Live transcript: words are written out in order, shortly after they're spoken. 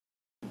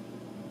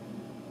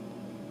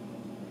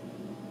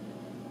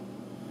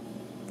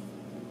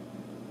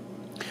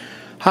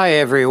Hi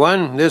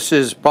everyone, this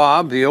is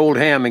Bob, the old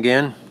ham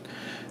again.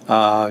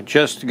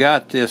 Just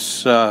got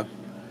this SA2060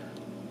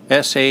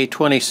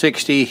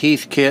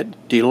 Heathkit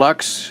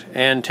Deluxe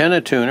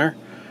Antenna Tuner.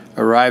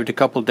 Arrived a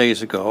couple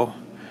days ago.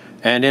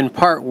 And in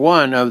part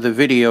 1 of the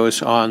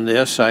videos on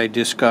this, I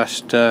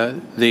discussed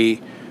the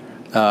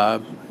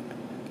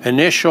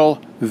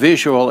initial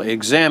visual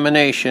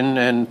examination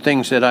and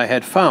things that I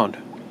had found.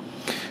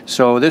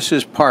 So this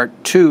is part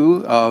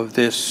 2 of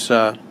this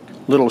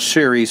little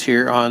series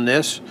here on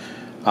this.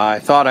 I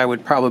thought I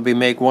would probably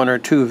make 1 or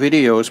 2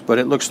 videos, but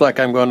it looks like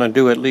I'm going to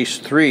do at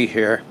least 3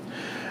 here.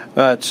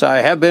 But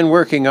I have been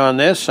working on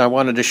this. I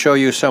wanted to show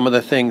you some of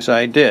the things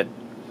I did.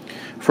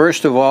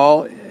 First of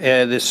all,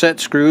 the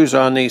set screws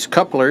on these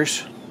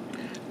couplers,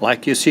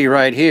 like you see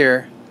right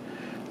here,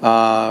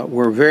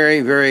 were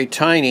very, very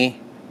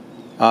tiny.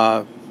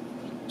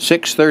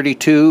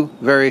 632,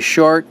 very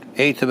short,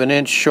 1/8 of an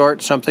inch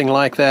short, something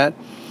like that,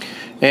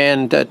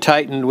 and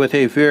tightened with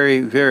a very,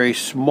 very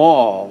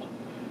small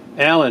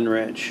Allen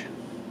wrench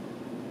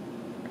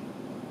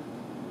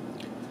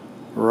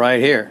right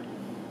here.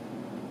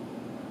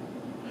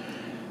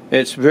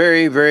 It's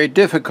very, very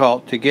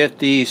difficult to get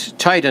these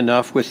tight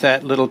enough with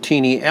that little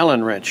teeny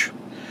Allen wrench.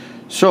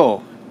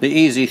 So the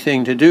easy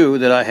thing to do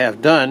that I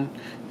have done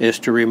is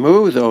to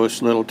remove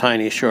those little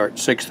tiny short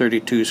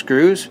 632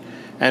 screws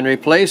and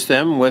replace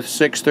them with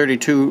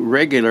 632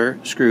 regular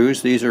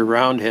screws. These are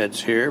round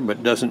heads here,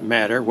 but doesn't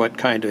matter what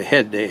kind of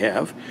head they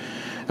have.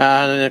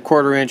 And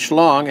 1/4 inch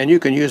long, and you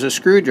can use a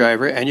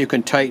screwdriver and you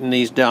can tighten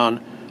these down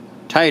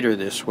tighter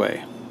this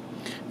way.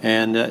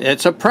 And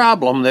it's a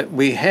problem that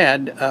we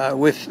had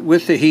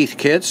with the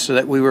Heathkits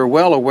that we were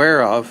well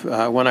aware of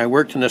when I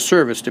worked in the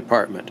service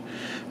department.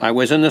 I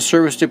was in the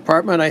service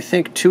department, I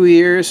think, 2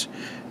 years,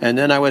 and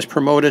then I was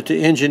promoted to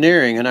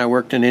engineering, and I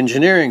worked in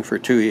engineering for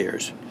 2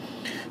 years.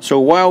 So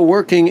while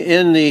working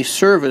in the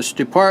service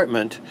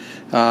department,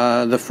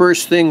 the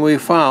first thing we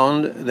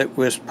found that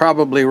was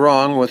probably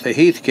wrong with the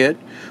Heathkit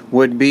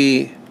would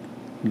be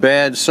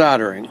bad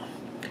soldering.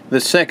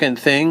 The second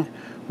thing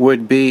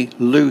would be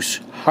loose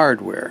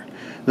hardware.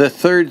 The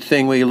third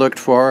thing we looked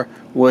for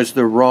was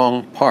the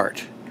wrong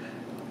part.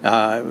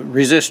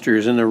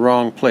 Resistors in the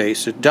wrong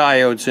place,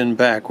 diodes in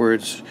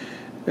backwards,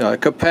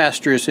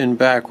 capacitors in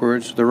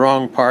backwards, the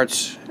wrong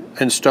parts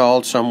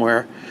installed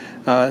somewhere.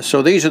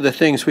 So these are the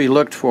things we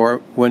looked for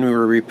when we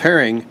were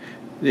repairing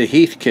the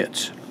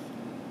Heathkits.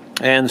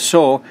 And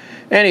so,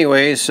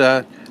 anyways,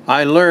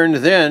 I learned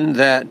then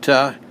that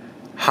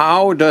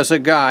how does a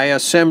guy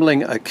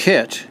assembling a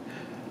kit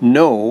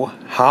know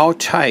how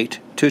tight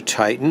to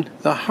tighten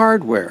the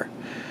hardware?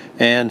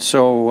 And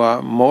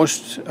so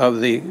most of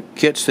the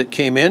kits that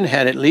came in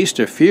had at least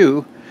a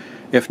few,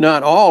 if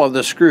not all of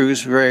the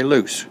screws very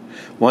loose.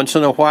 Once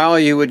in a while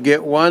you would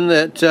get one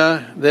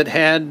that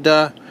had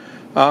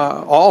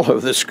all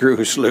of the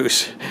screws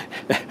loose.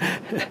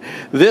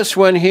 This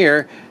one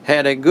here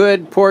had a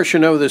good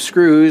portion of the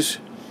screws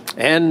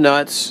and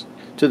nuts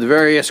to the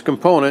various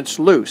components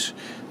loose.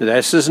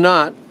 This is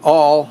not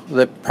all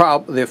the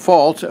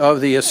fault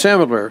of the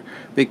assembler,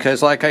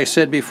 because like I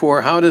said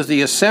before, how does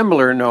the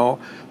assembler know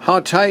how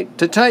tight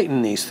to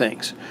tighten these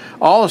things?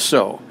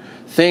 Also,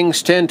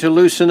 things tend to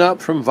loosen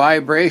up from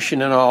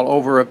vibration and all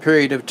over a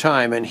period of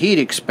time, and heat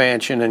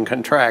expansion and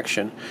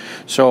contraction.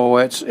 So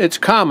it's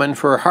common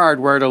for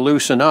hardware to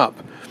loosen up.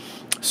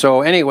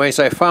 So anyways,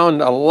 I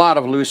found a lot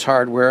of loose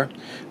hardware.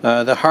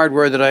 The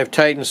hardware that I've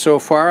tightened so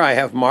far I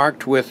have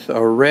marked with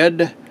a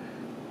red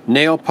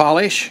nail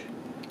polish,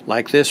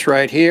 like this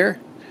right here.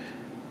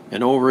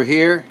 And over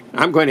here,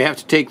 I'm going to have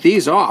to take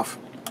these off,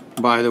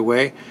 by the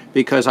way,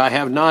 because I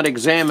have not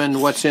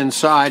examined what's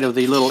inside of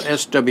the little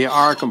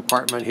SWR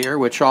compartment here,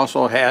 which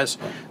also has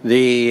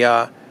the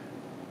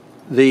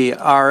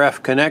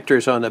RF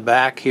connectors on the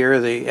back here,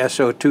 the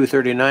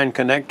SO239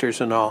 connectors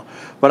and all.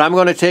 But I'm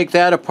going to take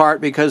that apart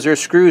because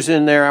there's screws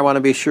in there I want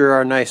to be sure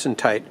are nice and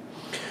tight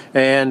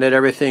and that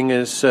everything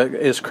is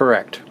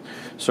correct.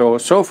 So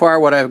far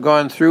what I've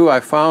gone through, I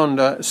found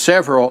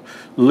several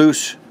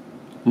loose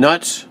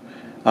nuts.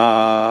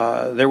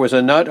 There was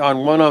a nut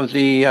on one of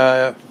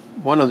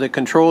the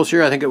controls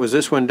here. I think it was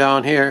this one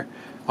down here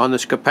on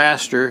this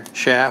capacitor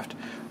shaft.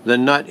 The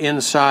nut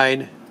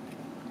inside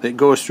that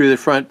goes through the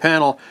front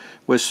panel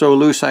was so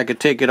loose I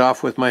could take it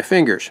off with my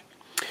fingers.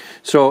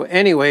 So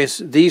anyways,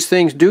 these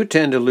things do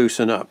tend to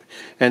loosen up.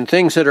 And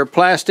things that are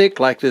plastic,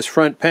 like this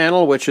front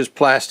panel, which is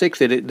plastic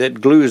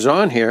that glues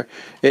on here,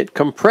 it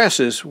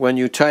compresses when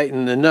you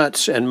tighten the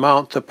nuts and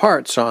mount the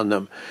parts on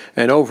them.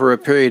 And over a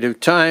period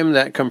of time,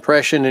 that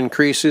compression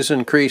increases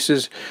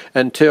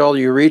until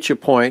you reach a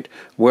point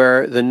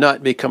where the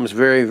nut becomes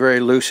very, very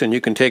loose and you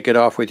can take it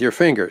off with your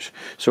fingers.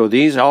 So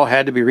these all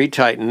had to be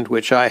retightened,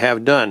 which I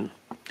have done.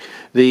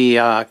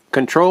 The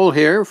control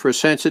here for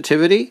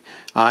sensitivity,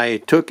 I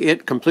took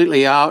it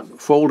completely out,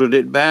 folded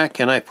it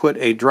back, and I put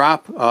a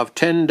drop of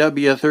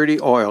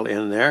 10W30 oil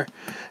in there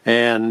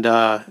and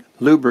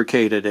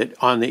lubricated it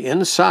on the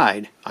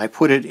inside. I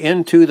put it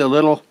into the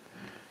little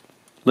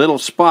little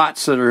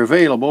spots that are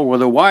available where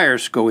the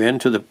wires go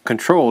into the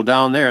control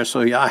down there.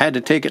 So I had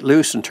to take it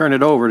loose and turn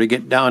it over to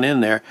get down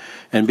in there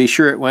and be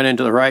sure it went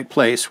into the right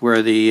place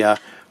where the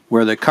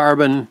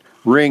carbon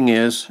ring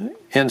is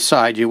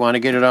inside. You want to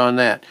get it on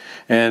that.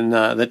 And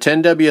the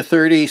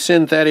 10W30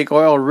 synthetic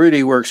oil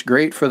really works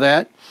great for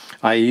that.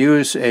 I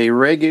use a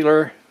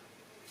regular,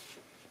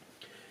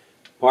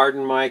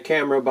 pardon my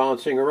camera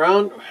bouncing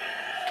around,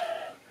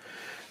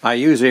 I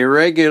use a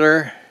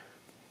regular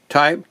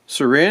type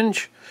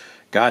syringe.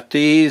 Got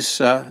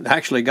these,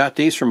 actually got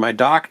these from my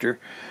doctor,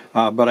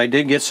 but I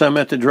did get some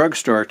at the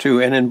drugstore too.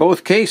 And in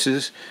both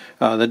cases,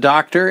 the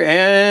doctor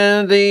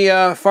and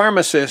the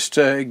pharmacist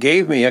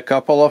gave me a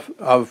couple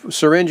of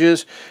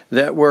syringes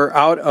that were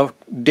out of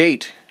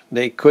date.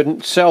 They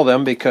couldn't sell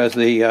them because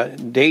the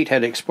date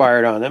had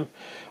expired on them.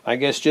 I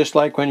guess just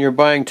like when you're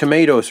buying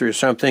tomatoes or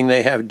something,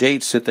 they have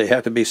dates that they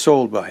have to be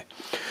sold by.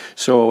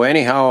 So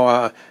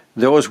anyhow,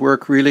 those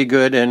work really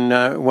good,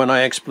 and when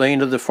I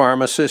explained to the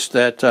pharmacist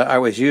that I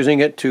was using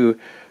it to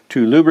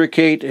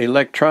lubricate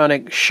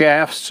electronic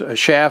shafts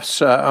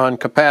on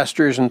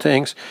capacitors and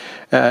things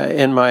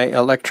in my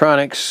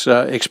electronics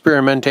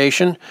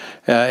experimentation,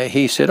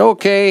 he said,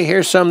 "Okay,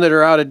 here's some that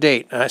are out of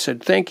date." And I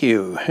said, "Thank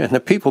you." And the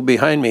people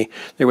behind me,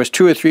 there was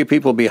 2 or 3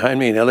 people behind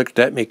me, and they looked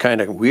at me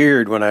kind of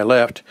weird when I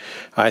left.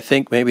 I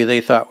think maybe they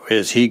thought,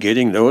 "Is he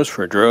getting those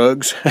for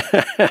drugs?"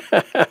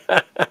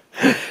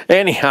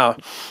 Anyhow,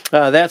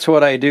 that's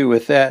what I do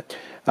with that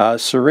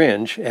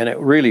syringe, and it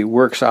really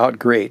works out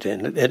great,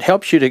 and it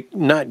helps you to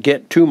not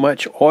get too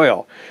much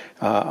oil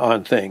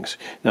on things.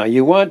 Now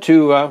you want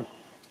to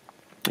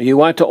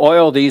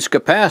oil these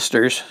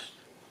capacitors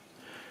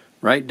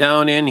right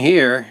down in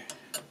here,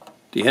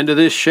 the end of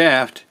this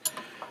shaft.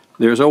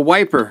 There's a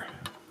wiper,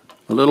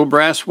 a little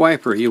brass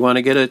wiper. You want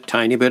to get a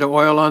tiny bit of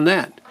oil on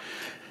that.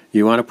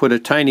 You want to put a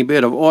tiny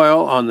bit of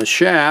oil on the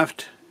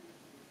shaft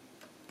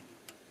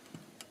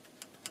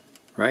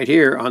right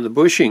here on the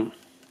bushing.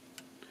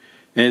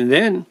 And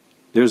then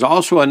there's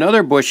also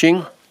another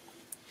bushing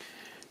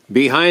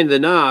behind the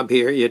knob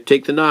here. You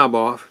take the knob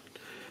off,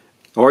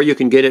 or you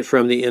can get it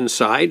from the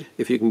inside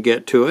if you can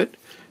get to it,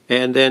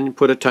 and then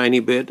put a tiny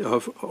bit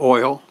of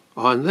oil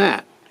on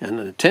that. And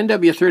the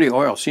 10W30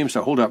 oil seems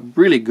to hold up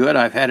really good.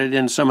 I've had it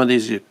in some of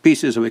these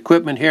pieces of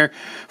equipment here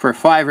for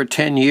 5 or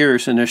 10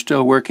 years, and they're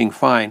still working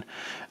fine.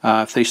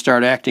 If they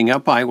start acting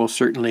up, I will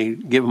certainly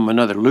give them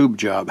another lube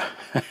job.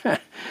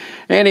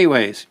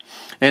 Anyways,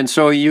 and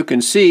so you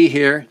can see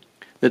here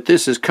that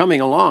this is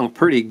coming along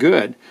pretty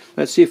good.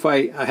 Let's see if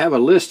I have a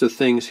list of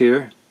things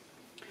here.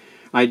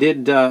 I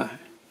did,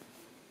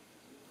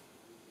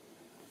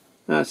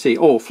 let's see,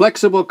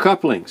 flexible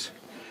couplings.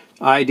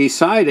 I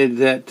decided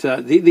that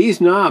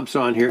these knobs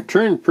on here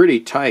turn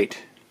pretty tight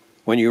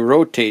when you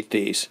rotate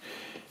these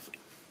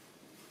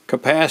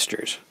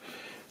capacitors.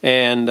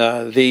 And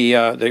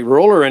the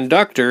roller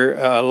inductor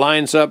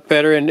lines up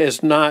better and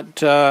is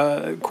not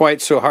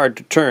quite so hard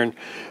to turn,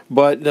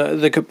 but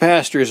the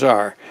capacitors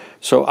are.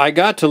 So I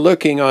got to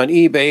looking on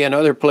eBay and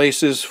other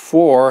places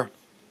for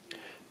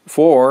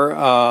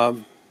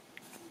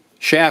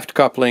shaft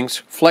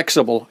couplings,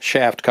 flexible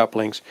shaft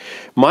couplings.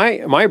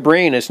 My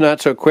brain is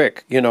not so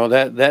quick. You know,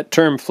 that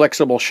term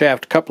flexible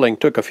shaft coupling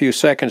took a few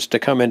seconds to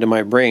come into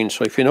my brain.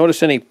 So if you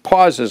notice any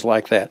pauses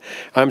like that,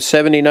 I'm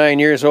 79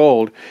 years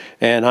old,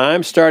 and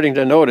I'm starting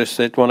to notice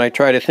that when I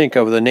try to think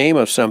of the name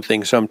of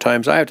something,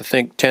 sometimes I have to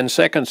think 10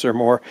 seconds or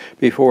more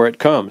before it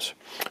comes.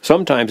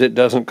 Sometimes it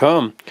doesn't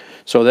come.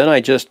 So then I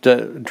just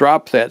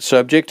drop that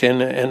subject,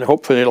 and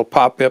hopefully it'll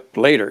pop up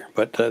later.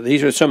 But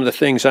these are some of the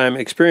things I'm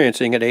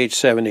experiencing at age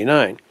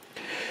 79.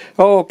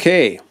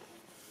 Okay,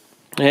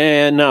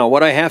 and now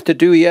what I have to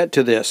do yet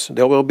to this,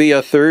 there will be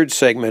a 3rd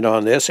segment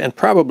on this, and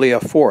probably a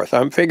 4th.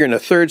 I'm figuring a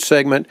 3rd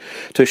segment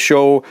to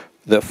show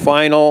the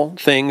final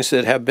things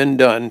that have been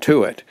done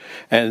to it.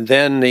 And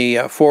then the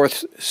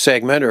 4th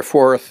segment, or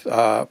 4th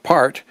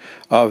part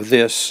of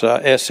this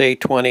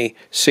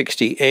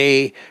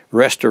SA2060A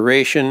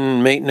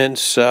restoration,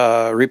 maintenance,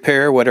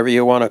 repair, whatever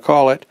you want to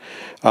call it,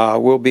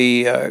 will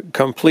be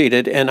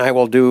completed, and I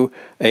will do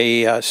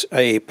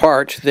a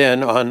part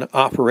then on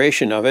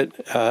operation of it,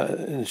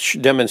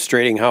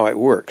 demonstrating how it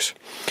works.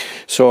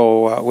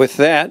 So with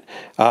that,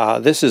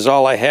 this is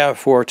all I have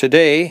for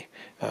today.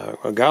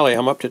 Well, golly,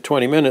 I'm up to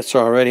 20 minutes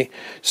already.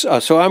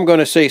 So I'm going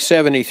to say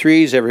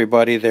 73s,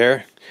 everybody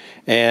there.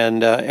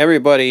 And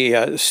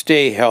everybody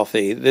stay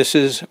healthy. This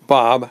is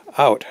Bob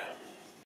out.